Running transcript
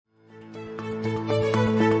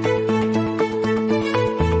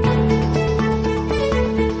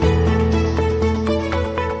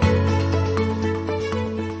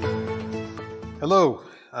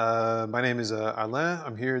is Alain.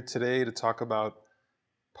 I'm here today to talk about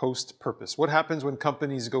post-purpose. What happens when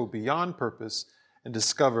companies go beyond purpose and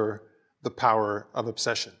discover the power of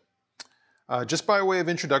obsession? Just by way of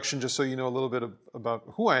introduction, just so you know a little bit about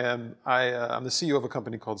who I am, I'm the CEO of a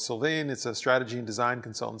company called Sylvain. It's a strategy and design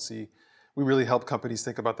consultancy. We really help companies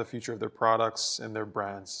think about the future of their products and their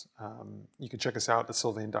brands. You can check us out at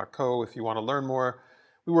sylvain.co if you want to learn more.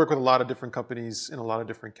 We work with a lot of different companies in a lot of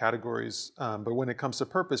different categories. But when it comes to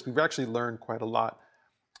purpose, we've actually learned quite a lot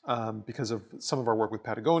because of some of our work with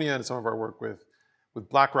Patagonia and some of our work with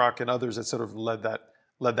BlackRock and others that sort of led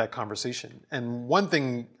that conversation. And one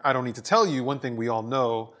thing I don't need to tell you, one thing we all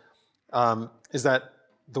know, is that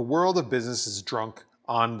the world of business is drunk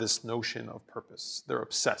on this notion of purpose. They're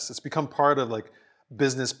obsessed. It's become part of like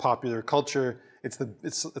business popular culture.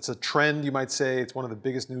 It's a trend, you might say. It's one of the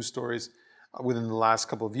biggest news stories within the last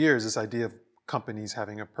couple of years, this idea of companies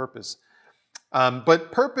having a purpose.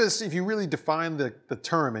 But purpose, if you really define the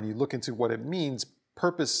term and you look into what it means,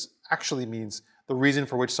 purpose actually means the reason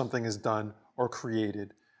for which something is done or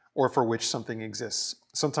created, or for which something exists.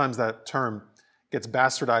 Sometimes that term gets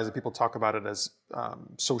bastardized and people talk about it as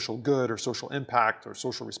social good or social impact or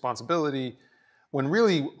social responsibility, when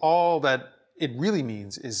really all that it really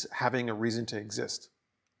means is having a reason to exist.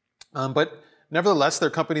 But nevertheless, there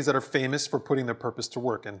are companies that are famous for putting their purpose to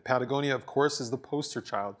work, and Patagonia, of course, is the poster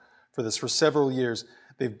child for this. For several years,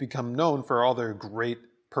 they've become known for all their great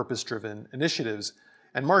purpose-driven initiatives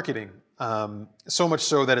and marketing. So much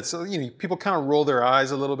so that it's, people kind of roll their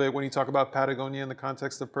eyes a little bit when you talk about Patagonia in the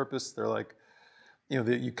context of purpose. They're like,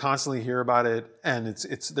 you constantly hear about it, and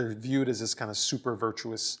they're viewed as this kind of super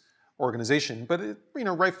virtuous organization. But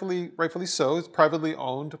rightfully so. It's privately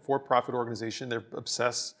owned, for-profit organization. They're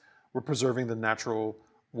obsessed with preserving the natural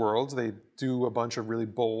world. They do a bunch of really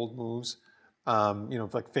bold moves.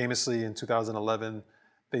 Like famously in 2011,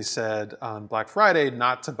 they said on Black Friday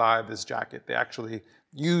not to buy this jacket. They actually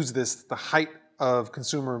used the height of the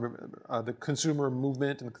consumer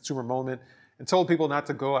movement and the consumer moment, and told people not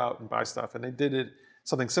to go out and buy stuff. And they did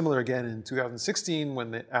something similar again in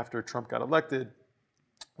 2016 after Trump got elected,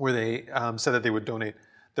 where they said that they would donate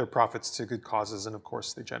their profits to good causes. And of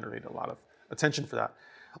course, they generated a lot of attention for that.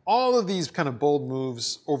 All of these kind of bold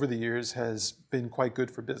moves over the years has been quite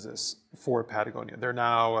good for business for Patagonia. They're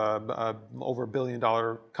now over $1 billion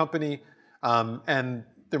company, and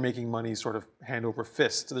they're making money sort of hand over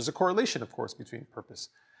fist. So there's a correlation, of course, between purpose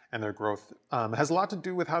and their growth. It has a lot to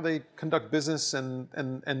do with how they conduct business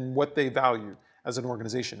and what they value as an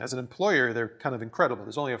organization. As an employer, they're kind of incredible.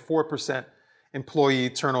 There's only a 4% employee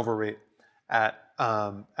turnover rate at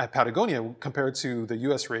Patagonia compared to the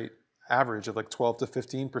US rate average of like 12 to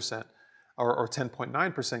 15% or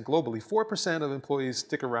 10.9% globally. 4% of employees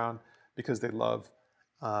stick around because they love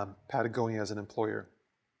Patagonia as an employer.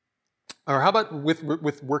 Or how about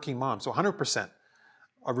with working moms? So 100%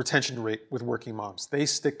 a retention rate with working moms. They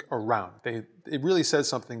stick around. It really says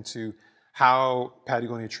something to how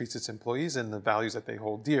Patagonia treats its employees and the values that they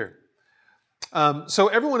hold dear. So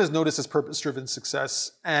everyone has noticed this purpose-driven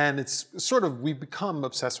success, and we've become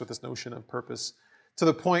obsessed with this notion of purpose to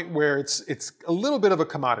the point where it's a little bit of a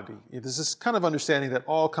commodity. There's this kind of understanding that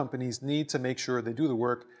all companies need to make sure they do the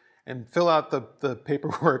work and fill out the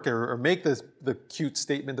paperwork or make the cute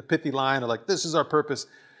statement, the pithy line, or like, this is our purpose.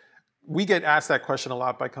 We get asked that question a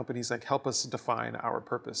lot by companies like, help us define our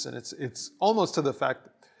purpose. And it's almost to the fact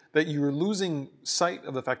that you're losing sight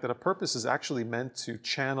of the fact that a purpose is actually meant to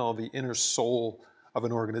channel the inner soul of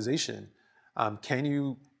an organization.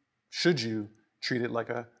 Should you treat it like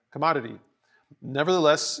a commodity?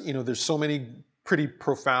 Nevertheless, there's so many pretty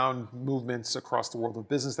profound movements across the world of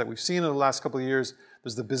business that we've seen in the last couple of years.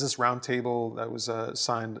 There's the Business Roundtable that was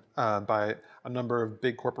signed by a number of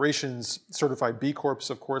big corporations. Certified B Corps,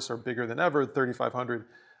 of course, are bigger than ever. 3,500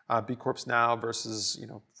 B Corps now versus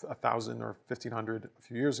 1,000 or 1,500 a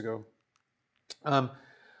few years ago.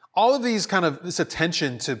 All of these this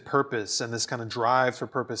attention to purpose and this kind of drive for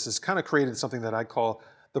purpose has kind of created something that I call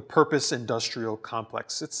the purpose industrial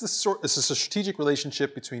complex. It's a strategic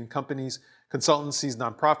relationship between companies, consultancies,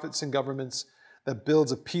 nonprofits, and governments that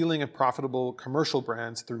builds appealing and profitable commercial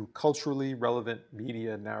brands through culturally relevant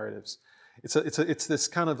media narratives. It's like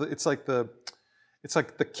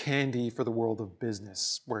the candy for the world of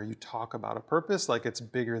business, where you talk about a purpose like it's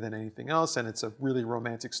bigger than anything else, and it's a really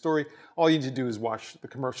romantic story. All you need to do is watch the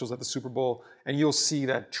commercials at the Super Bowl, and you'll see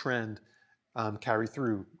that trend carry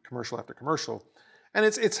through commercial after commercial. And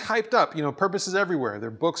it's hyped up. Purpose is everywhere. There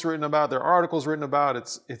are books written about, there are articles written about.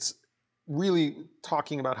 It's really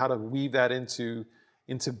talking about how to weave that into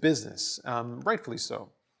business, rightfully so.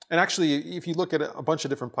 And actually, if you look at a bunch of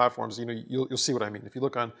different platforms, you'll see what I mean. If you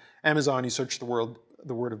look on Amazon, you search the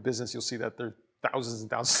word of business, you'll see that there are thousands and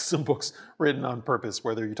thousands of books written on purpose,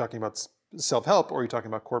 whether you're talking about self-help or you're talking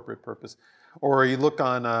about corporate purpose. Or you look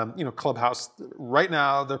on Clubhouse. Right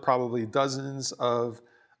now, there are probably dozens of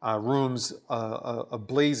rooms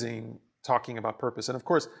ablazing talking about purpose. And of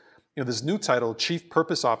course, this new title, Chief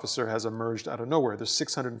Purpose Officer, has emerged out of nowhere. There's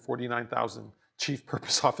 649,000 Chief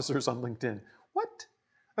Purpose Officers on LinkedIn. What?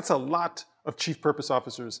 That's a lot of Chief Purpose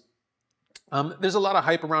Officers. There's a lot of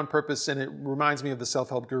hype around purpose, and it reminds me of the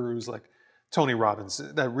self-help gurus like Tony Robbins.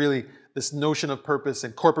 That really, this notion of purpose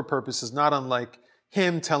and corporate purpose is not unlike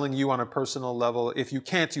him telling you on a personal level, if you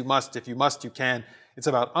can't, you must. If you must, you can. It's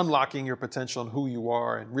about unlocking your potential and who you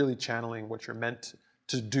are and really channeling what you're meant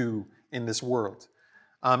to do in this world.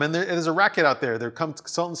 And there's a racket out there. There come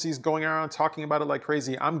consultancies going around talking about it like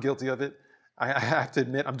crazy. I'm guilty of it. I have to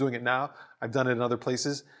admit, I'm doing it now. I've done it in other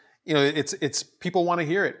places. It's people want to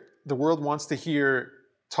hear it. The world wants to hear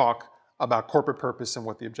talk about corporate purpose and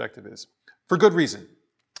what the objective is. For good reason.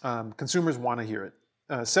 Consumers want to hear it.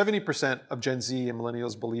 70% of Gen Z and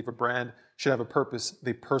millennials believe a brand should have a purpose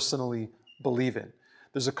they personally believe in.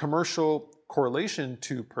 There's a commercial correlation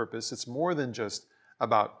to purpose. It's more than just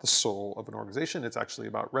about the soul of an organization. It's actually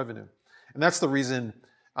about revenue. And that's the reason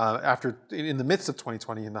in the midst of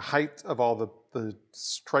 2020, in the height of all the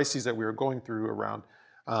crises that we were going through around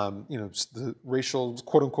the racial,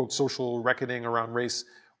 quote unquote, social reckoning around race,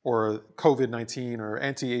 or COVID-19 or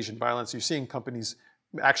anti-Asian violence, you're seeing companies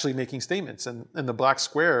actually making statements. And the Black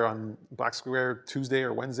Square on Black Square Tuesday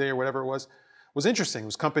or Wednesday or whatever it was interesting. It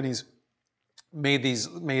was companies made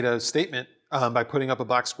a statement by putting up a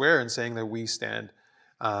Black Square and saying that we stand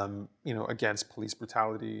against police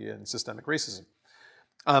brutality and systemic racism.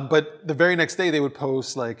 But the very next day they would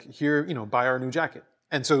post like, here, buy our new jacket.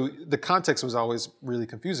 And so the context was always really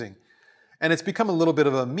confusing. And it's become a little bit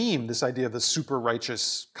of a meme, this idea of the super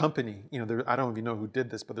righteous company. I don't even know who did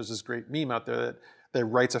this, but there's this great meme out there that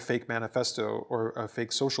writes a fake manifesto or a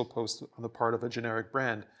fake social post on the part of a generic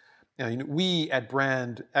brand. We at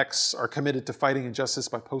brand X are committed to fighting injustice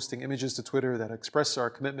by posting images to Twitter that express our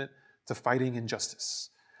commitment to fighting injustice.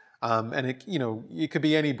 And it could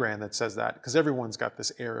be any brand that says that, because everyone's got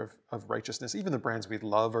this air of righteousness. Even the brands we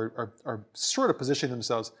love are sort of positioning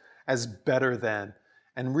themselves as better than,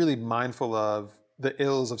 and really mindful of the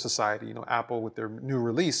ills of society. Apple with their new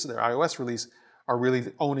release, their iOS release, are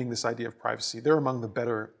really owning this idea of privacy. They're among the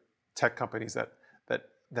better tech companies that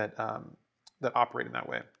operate in that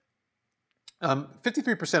way.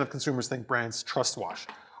 53% of consumers think brands trust wash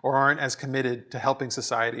or aren't as committed to helping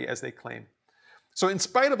society as they claim. So in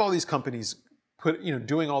spite of all these companies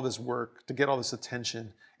doing all this work to get all this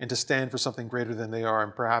attention and to stand for something greater than they are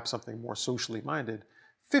and perhaps something more socially minded,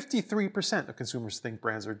 53% of consumers think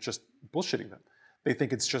brands are just bullshitting them. They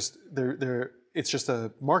think it's just it's just a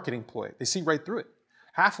marketing ploy. They see right through it.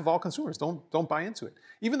 Half of all consumers don't buy into it.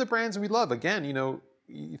 Even the brands we love. Again,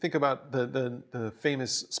 you think about the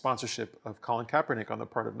famous sponsorship of Colin Kaepernick on the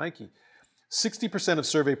part of Nike. 60% of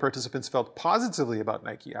survey participants felt positively about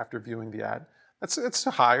Nike after viewing the ad. It's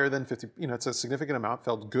higher than 50. It's a significant amount.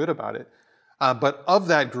 Felt good about it. But of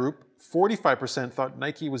that group, 45% thought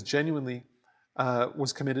Nike was genuinely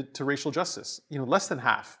was committed to racial justice. Less than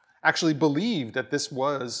half actually believed that this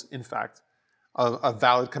was, in fact, a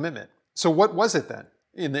valid commitment. So what was it then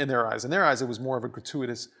in their eyes? In their eyes, it was more of a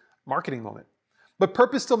gratuitous marketing moment. But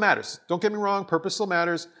purpose still matters. Don't get me wrong, purpose still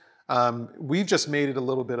matters. We've just made it a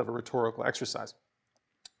little bit of a rhetorical exercise.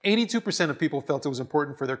 82% of people felt it was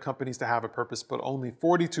important for their companies to have a purpose, but only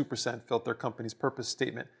 42% felt their company's purpose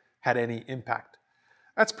statement had any impact.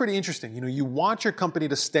 That's pretty interesting. You want your company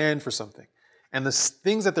to stand for something, and the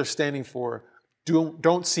things that they're standing for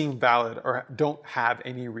don't seem valid or don't have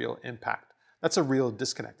any real impact. That's a real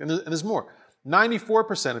disconnect. And there's more.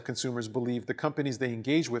 94% of consumers believe the companies they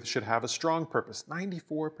engage with should have a strong purpose.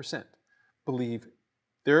 94% believe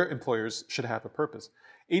their employers should have a purpose.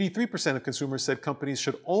 83% of consumers said companies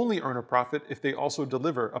should only earn a profit if they also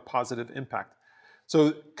deliver a positive impact.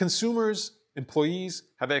 So consumers, employees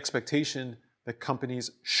have an expectation that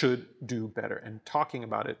companies should do better, and talking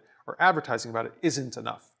about it or advertising about it isn't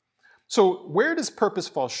enough. So where does purpose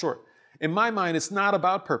fall short? In my mind, it's not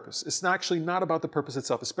about purpose. It's actually not about the purpose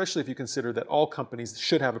itself, especially if you consider that all companies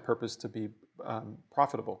should have a purpose to be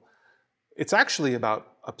profitable. It's actually about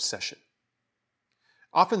obsession.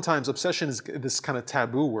 Oftentimes, obsession is this kind of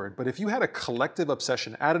taboo word, but if you had a collective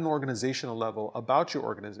obsession at an organizational level about your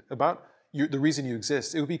organization, the reason you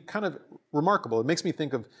exist, it would be kind of remarkable. It makes me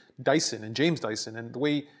think of Dyson and James Dyson and the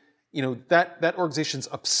way that organization's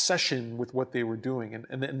obsession with what they were doing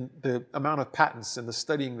and then the amount of patents and the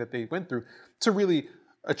studying that they went through to really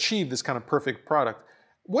achieve this kind of perfect product.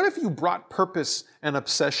 What if you brought purpose and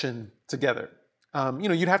obsession together?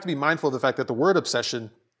 You'd have to be mindful of the fact that the word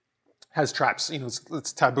obsession has traps.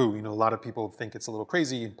 It's taboo. A lot of people think it's a little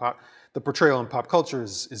crazy. And the portrayal in pop culture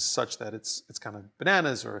is such that it's kind of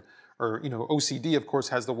bananas, or OCD, of course,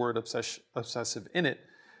 has the word obsessive in it.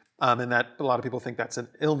 And that a lot of people think that's an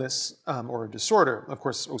illness or a disorder. Of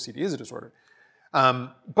course, OCD is a disorder.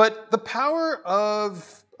 But the power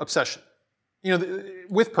of obsession,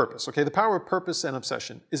 with purpose, okay, the power of purpose and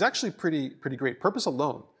obsession is actually pretty great. Purpose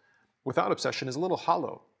alone, without obsession, is a little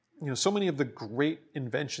hollow. So many of the great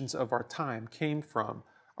inventions of our time came from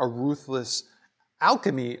a ruthless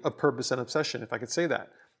alchemy of purpose and obsession, if I could say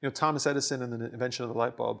that. Thomas Edison and the invention of the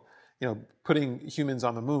light bulb, putting humans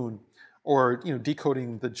on the moon, or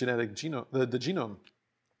decoding the genetic genome, the genome,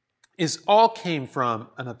 is all came from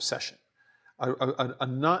an obsession.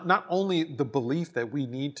 Not only the belief that we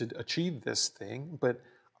need to achieve this thing, but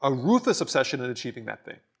a ruthless obsession in achieving that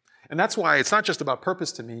thing. And that's why it's not just about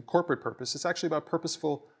purpose to me, corporate purpose, it's actually about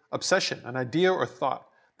purposeful obsession, an idea or thought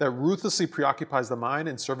that ruthlessly preoccupies the mind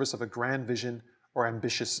in service of a grand vision or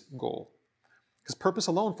ambitious goal. Because purpose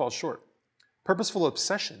alone falls short. Purposeful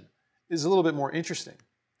obsession is a little bit more interesting.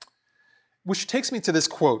 Which takes me to this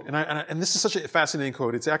quote, and this is such a fascinating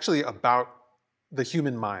quote. It's actually about the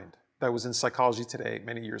human mind that was in Psychology Today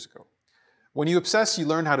many years ago. When you obsess, you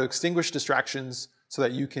learn how to extinguish distractions so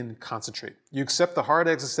that you can concentrate. You accept the hard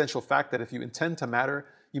existential fact that if you intend to matter,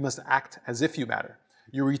 you must act as if you matter.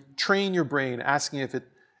 You retrain your brain, asking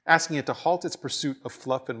it to halt its pursuit of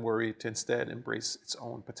fluff and worry to instead embrace its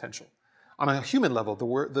own potential. On a human level,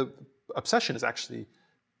 the obsession is actually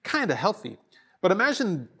kind of healthy. But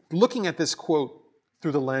imagine looking at this quote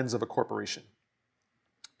through the lens of a corporation.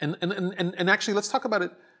 And actually, let's talk about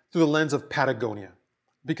it through the lens of Patagonia.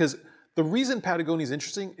 Because the reason Patagonia is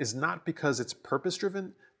interesting is not because it's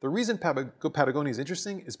purpose-driven. The reason Patagonia is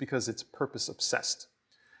interesting is because it's purpose-obsessed.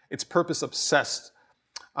 It's purpose-obsessed.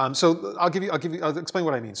 So I'll explain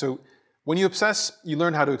what I mean. So when you obsess, you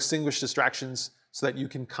learn how to extinguish distractions so that you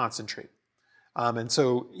can concentrate. And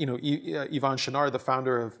so, Yvon Chouinard, the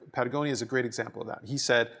founder of Patagonia, is a great example of that. He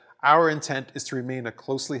said, "Our intent is to remain a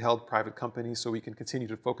closely held private company so we can continue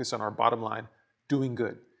to focus on our bottom line, doing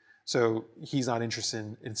good." So he's not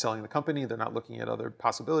interested in selling the company. They're not looking at other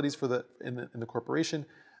possibilities in the corporation.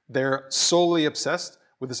 They're solely obsessed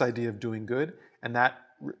with this idea of doing good, and that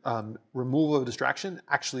removal of distraction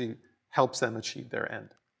actually helps them achieve their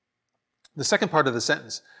end. The second part of the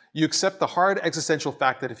sentence, you accept the hard existential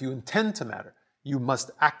fact that if you intend to matter, you must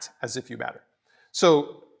act as if you matter.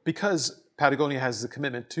 So because Patagonia has the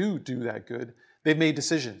commitment to do that good, they've made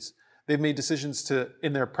decisions. They've made decisions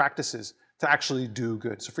in their practices to actually do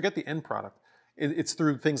good. So forget the end product. It's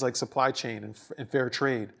through things like supply chain and fair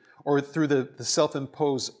trade, or through the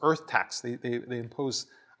self-imposed earth tax. They impose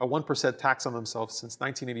a 1% tax on themselves since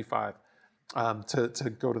 1985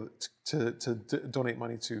 to donate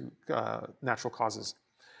money to natural causes.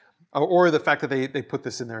 Or the fact that they put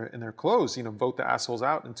this in their clothes, vote the assholes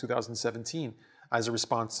out in 2017 as a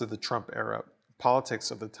response to the Trump era politics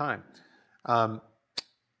of the time. How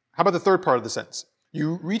about the third part of the sentence?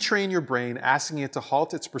 You retrain your brain, asking it to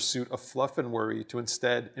halt its pursuit of fluff and worry to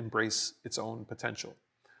instead embrace its own potential.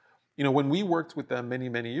 When we worked with them many,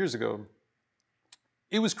 many years ago,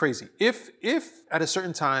 it was crazy. If at a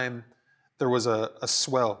certain time there was a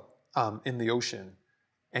swell in the ocean,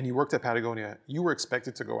 and you worked at Patagonia, you were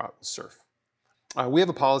expected to go out and surf. We have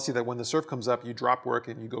a policy that when the surf comes up, you drop work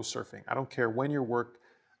and you go surfing. I don't care when you work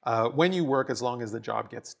as long as the job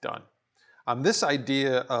gets done. This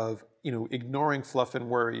idea of ignoring fluff and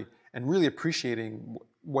worry and really appreciating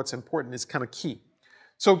what's important is kind of key.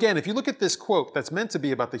 So again, if you look at this quote that's meant to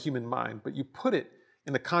be about the human mind, but you put it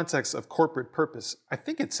in the context of corporate purpose, I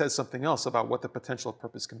think it says something else about what the potential of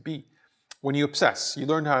purpose can be. When you obsess, you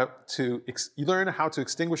learn how to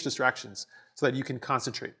extinguish distractions so that you can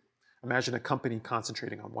concentrate. Imagine a company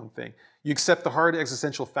concentrating on one thing. You accept the hard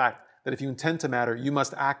existential fact that if you intend to matter, you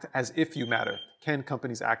must act as if you matter. Can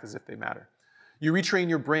companies act as if they matter? You retrain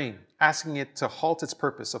your brain, asking it to halt its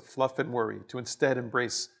purpose of fluff and worry to instead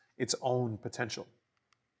embrace its own potential.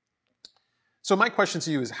 So my question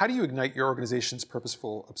to you is, how do you ignite your organization's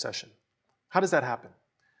purposeful obsession? How does that happen?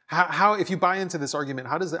 How, if you buy into this argument,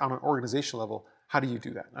 how does it, on an organizational level, how do you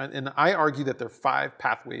do that? And I argue that there are 5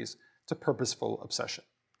 pathways to purposeful obsession.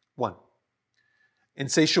 1,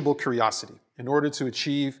 insatiable curiosity. In order to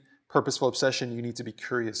achieve purposeful obsession, you need to be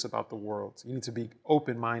curious about the world. You need to be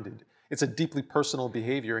open-minded. It's a deeply personal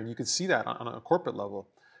behavior, and you can see that on a corporate level.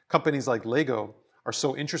 companies like Lego are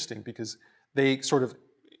so interesting because they sort of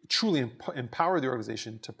truly empower the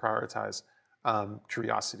organization to prioritize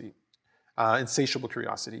curiosity, insatiable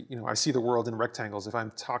curiosity. I see the world in rectangles. If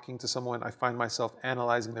I'm talking to someone, I find myself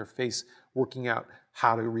analyzing their face, working out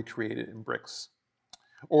how to recreate it in bricks.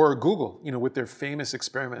 Or Google, with their famous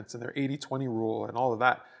experiments and their 80-20 rule and all of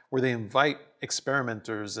that, where they invite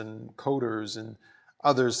experimenters and coders and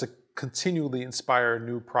others to continually inspire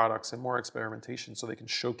new products and more experimentation so they can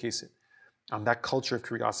showcase it. That culture of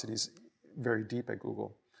curiosity is very deep at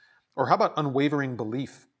Google. Or how about unwavering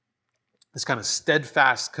belief? This kind of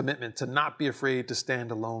steadfast commitment to not be afraid to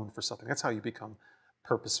stand alone for something. That's how you become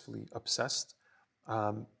purposefully obsessed.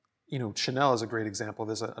 Chanel is a great example.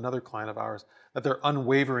 There's another client of ours that they're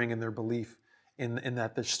unwavering in their belief in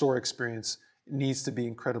that the store experience needs to be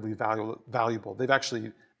incredibly valuable. They've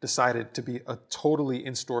actually decided to be a totally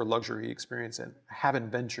in-store luxury experience and haven't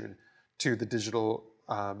ventured to the digital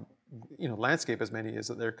landscape as many as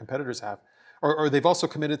their competitors have. Or they've also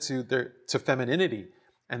committed to femininity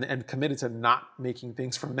and committed to not making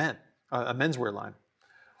things for men, a menswear line.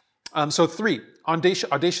 So 3,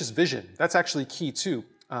 audacious vision. That's actually key too,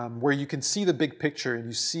 where you can see the big picture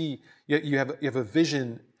and you have a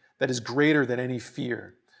vision that is greater than any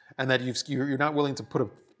fear, and that you're not willing to put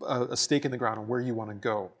a stake in the ground on where you want to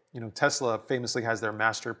go. Tesla famously has their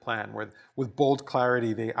master plan where with bold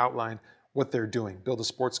clarity they outline what they're doing. Build a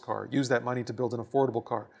sports car, use that money to build an affordable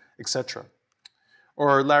car, etc.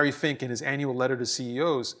 Or Larry Fink in his annual letter to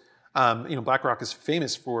CEOs, BlackRock is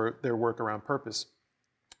famous for their work around purpose,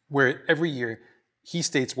 where every year he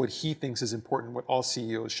states what he thinks is important, what all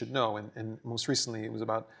CEOs should know. And most recently it was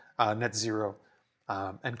about net zero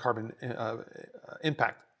and carbon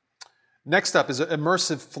impact. Next up is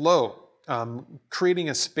immersive flow, creating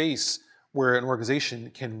a space where an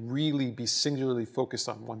organization can really be singularly focused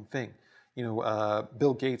on one thing.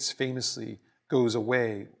 Bill Gates famously goes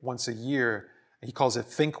away once a year. He calls it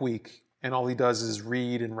Think Week, and all he does is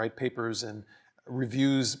read and write papers and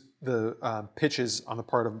reviews the pitches on the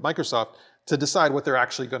part of Microsoft to decide what they're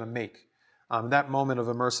actually going to make. That moment of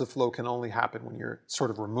immersive flow can only happen when you're sort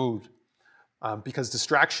of removed, because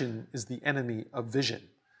distraction is the enemy of vision.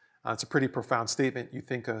 It's a pretty profound statement. You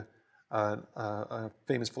think a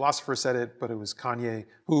famous philosopher said it, but it was Kanye,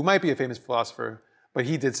 who might be a famous philosopher, but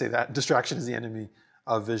he did say that distraction is the enemy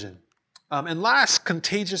of vision. And last,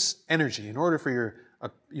 contagious energy. In order for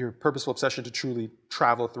your purposeful obsession to truly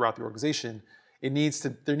travel throughout the organization, there needs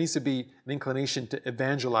to be an inclination to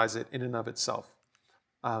evangelize it in and of itself.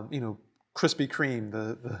 Krispy Kreme,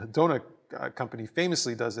 the donut company,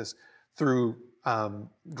 famously does this through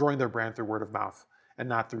growing their brand through word of mouth and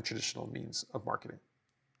not through traditional means of marketing.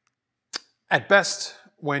 At best,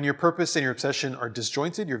 when your purpose and your obsession are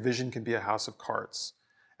disjointed, your vision can be a house of cards.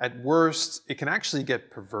 At worst, it can actually get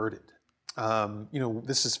perverted.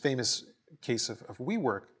 This is famous case of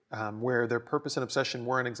WeWork, where their purpose and obsession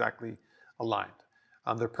weren't exactly aligned.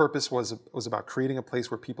 Their purpose was about creating a place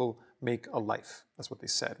where people make a life. That's what they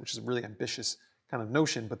said, which is a really ambitious kind of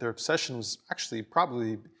notion, but their obsession was actually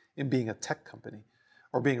probably in being a tech company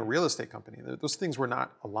or being a real estate company. Those things were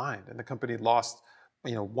not aligned, and the company lost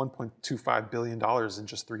 $1.25 billion in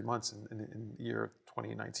just 3 months in the year of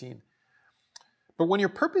 2019. But when your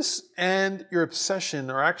purpose and your obsession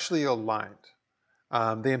are actually aligned,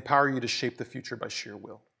 they empower you to shape the future by sheer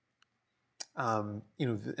will. And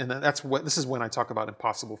this is when I talk about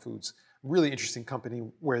Impossible Foods, really interesting company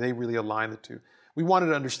where they really align the two. We wanted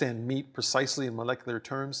to understand meat precisely in molecular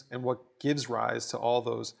terms and what gives rise to all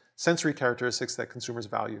those sensory characteristics that consumers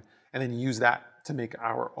value, and then use that to make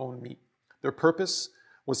our own meat. Their purpose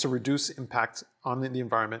was to reduce impact on the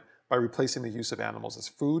environment by replacing the use of animals as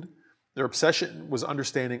food. Their obsession was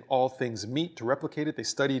understanding all things meat to replicate it. They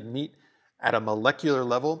studied meat at a molecular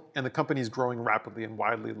level, and the company is growing rapidly and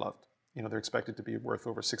widely loved. They're expected to be worth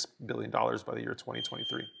over $6 billion by the year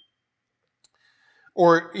 2023.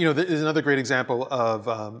 Or, there's another great example of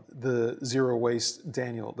the Zero Waste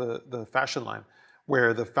Daniel, the fashion line,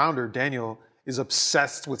 where the founder, Daniel, is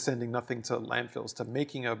obsessed with sending nothing to landfills, to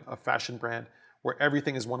making a fashion brand where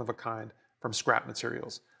everything is one of a kind from scrap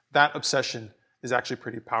materials. That obsession is actually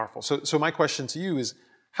pretty powerful. So my question to you is,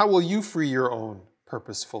 how will you free your own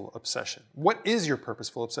purposeful obsession? What is your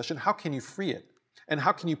purposeful obsession? How can you free it? And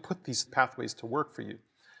how can you put these pathways to work for you?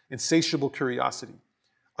 Insatiable curiosity,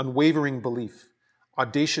 unwavering belief,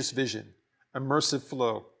 audacious vision, immersive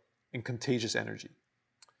flow, and contagious energy.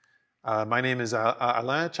 My name is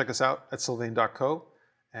Alain. Check us out at sylvain.co,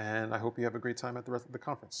 and I hope you have a great time at the rest of the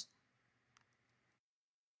conference.